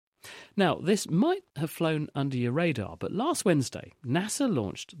Now, this might have flown under your radar, but last Wednesday, NASA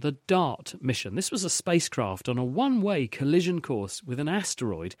launched the DART mission. This was a spacecraft on a one-way collision course with an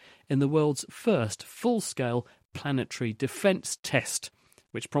asteroid in the world's first full-scale planetary defence test,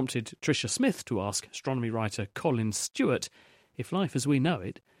 which prompted Tricia Smith to ask astronomy writer Colin Stewart if life as we know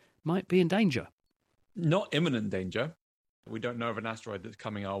it might be in danger. Not imminent danger. We don't know of an asteroid that's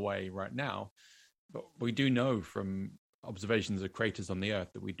coming our way right now, but we do know from observations of craters on the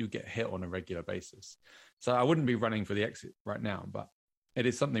Earth that we do get hit on a regular basis. So I wouldn't be running for the exit right now, but it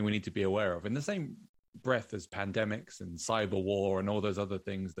is something we need to be aware of. In the same breath as pandemics and cyber war and all those other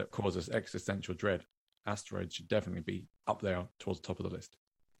things that cause us existential dread, asteroids should definitely be up there towards the top of the list.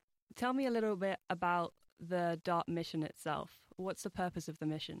 Tell me a little bit about the DART mission itself. What's the purpose of the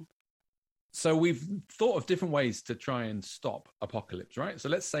mission? So we've thought of different ways to try and stop apocalypse, right? So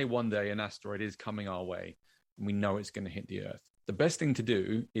let's say one day an asteroid is coming our way and we know it's going to hit the Earth. The best thing to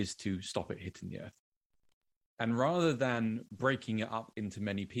do is to stop it hitting the Earth. And rather than breaking it up into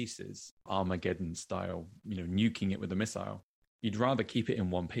many pieces, Armageddon style, nuking it with a missile, you'd rather keep it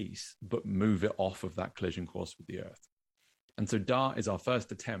in one piece, but move it off of that collision course with the Earth. And so DART is our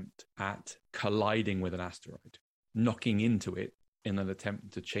first attempt at colliding with an asteroid, knocking into it in an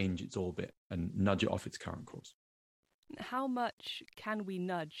attempt to change its orbit and nudge it off its current course. How much can we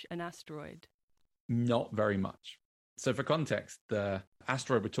nudge an asteroid? Not very much. So for context, the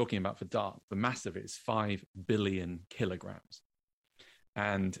asteroid we're talking about for DART, the mass of it is 5 billion kilograms.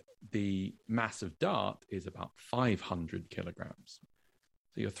 And the mass of DART is about 500 kilograms.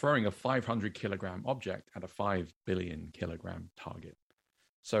 So you're throwing a 500 kilogram object at a 5 billion kilogram target.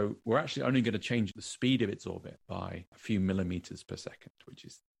 So we're actually only going to change the speed of its orbit by a few millimeters per second, which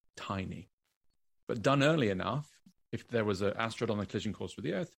is tiny. But done early enough, if there was an asteroid on the collision course with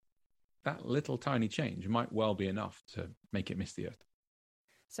the Earth, that little tiny change might well be enough to make it miss the Earth.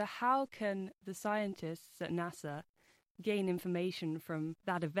 So how can the scientists at NASA gain information from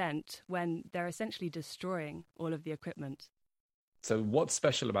that event when they're essentially destroying all of the equipment? So what's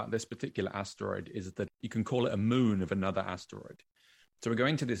special about this particular asteroid is that you can call it a moon of another asteroid. So we're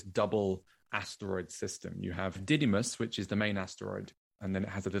going to this double asteroid system. You have Didymos, which is the main asteroid, and then it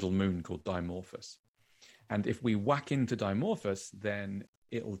has a little moon called Dimorphos. And if we whack into Dimorphos, then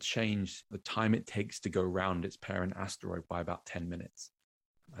it'll change the time it takes to go around its parent asteroid by about 10 minutes.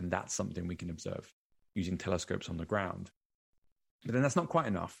 And that's something we can observe using telescopes on the ground. But then that's not quite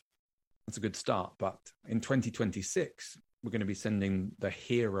enough. That's a good start. But in 2026, we're going to be sending the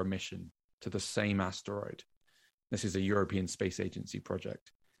HERA mission to the same asteroid. This is a European Space Agency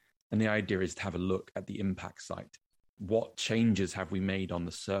project. And the idea is to have a look at the impact site. What changes have we made on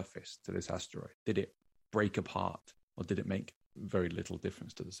the surface to this asteroid? Did it break apart or did it make very little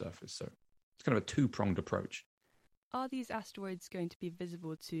difference to the surface? So it's kind of a two-pronged approach. Are these asteroids going to be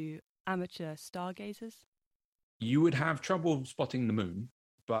visible to amateur stargazers? You would have trouble spotting the moon,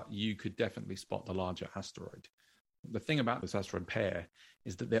 but you could definitely spot the larger asteroid. The thing about this asteroid pair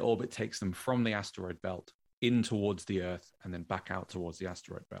is that their orbit takes them from the asteroid belt in towards the Earth and then back out towards the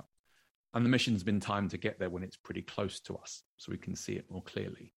asteroid belt. And the mission's been timed to get there when it's pretty close to us, so we can see it more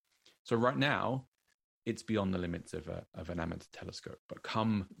clearly. So right now, it's beyond the limits of an amateur telescope. But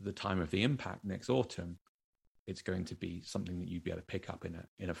come the time of the impact next autumn, it's going to be something that you'd be able to pick up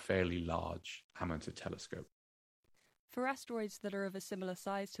in a fairly large amateur telescope. For asteroids that are of a similar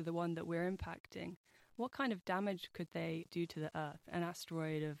size to the one that we're impacting, what kind of damage could they do to the Earth? An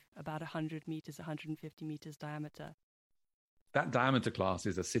asteroid of about 100 meters, 150 meters diameter. That diameter class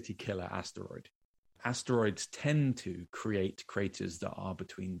is a city killer asteroid. Asteroids tend to create craters that are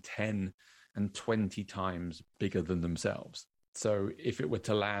between 10 and 20 times bigger than themselves. So if it were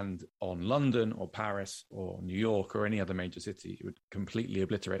to land on London or Paris or New York or any other major city, it would completely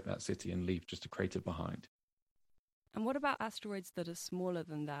obliterate that city and leave just a crater behind. And what about asteroids that are smaller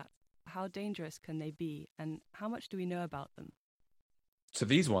than that? How dangerous can they be, and how much do we know about them? So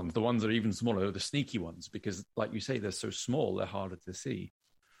these ones, the ones that are even smaller, are the sneaky ones, because like you say, they're so small, they're harder to see.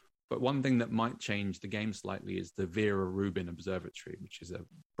 But one thing that might change the game slightly is the Vera Rubin Observatory, which is a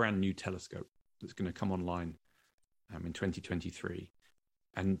brand new telescope that's going to come online in 2023.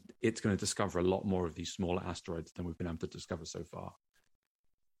 And it's going to discover a lot more of these smaller asteroids than we've been able to discover so far.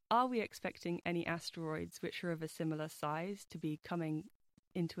 Are we expecting any asteroids which are of a similar size to be coming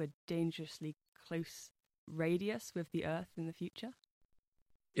into a dangerously close radius with the Earth in the future?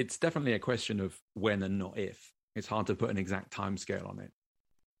 It's definitely a question of when and not if. It's hard to put an exact timescale on it.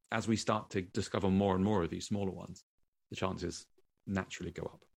 As we start to discover more and more of these smaller ones, the chances naturally go up.